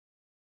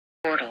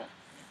portal.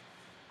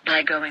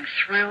 By going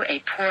through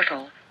a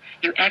portal,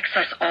 you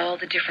access all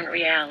the different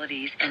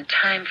realities and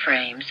time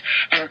frames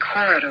and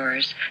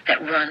corridors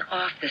that run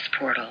off this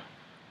portal.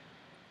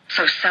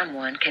 So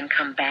someone can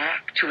come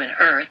back to an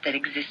Earth that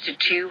existed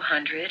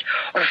 200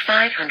 or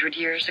 500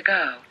 years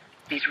ago.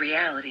 These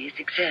realities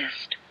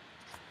exist.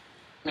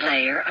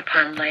 Layer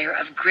upon layer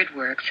of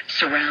gridworks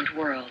surround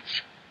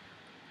worlds.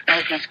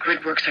 As these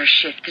gridworks are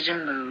shifted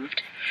and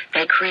moved,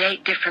 they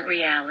create different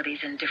realities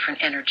and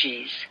different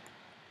energies.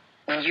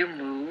 When you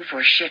move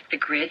or shift the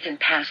grids and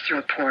pass through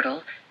a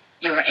portal,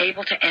 you are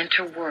able to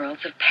enter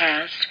worlds of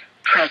past,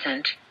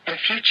 present, and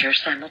future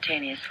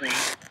simultaneously.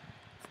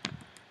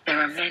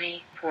 There are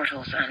many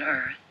portals on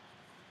Earth.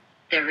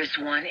 There is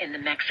one in the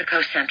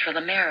Mexico-Central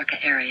America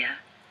area.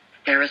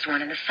 There is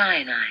one in the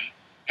Sinai,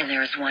 and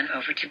there is one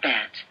over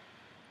Tibet.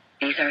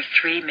 These are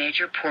three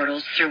major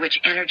portals through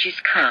which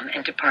energies come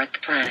and depart the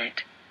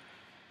planet.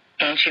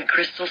 Ancient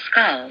crystal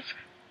skulls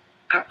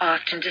are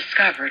often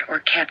discovered or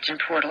kept in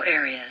portal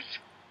areas.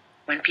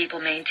 When people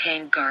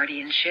maintain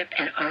guardianship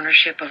and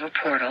ownership of a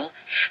portal,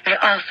 they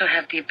also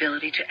have the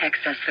ability to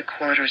access the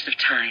corridors of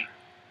time.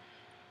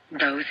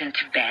 Those in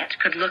Tibet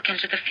could look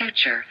into the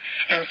future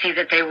and see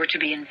that they were to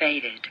be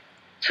invaded,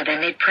 so they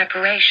made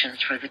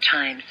preparations for the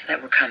times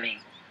that were coming.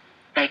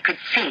 They could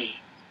see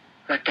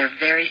what their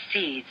very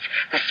seeds,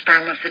 the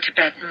sperm of the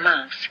Tibetan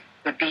monks,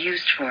 would be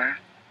used for.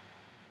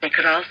 They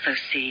could also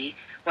see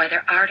why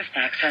their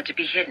artifacts had to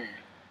be hidden,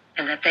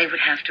 and that they would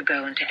have to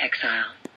go into exile.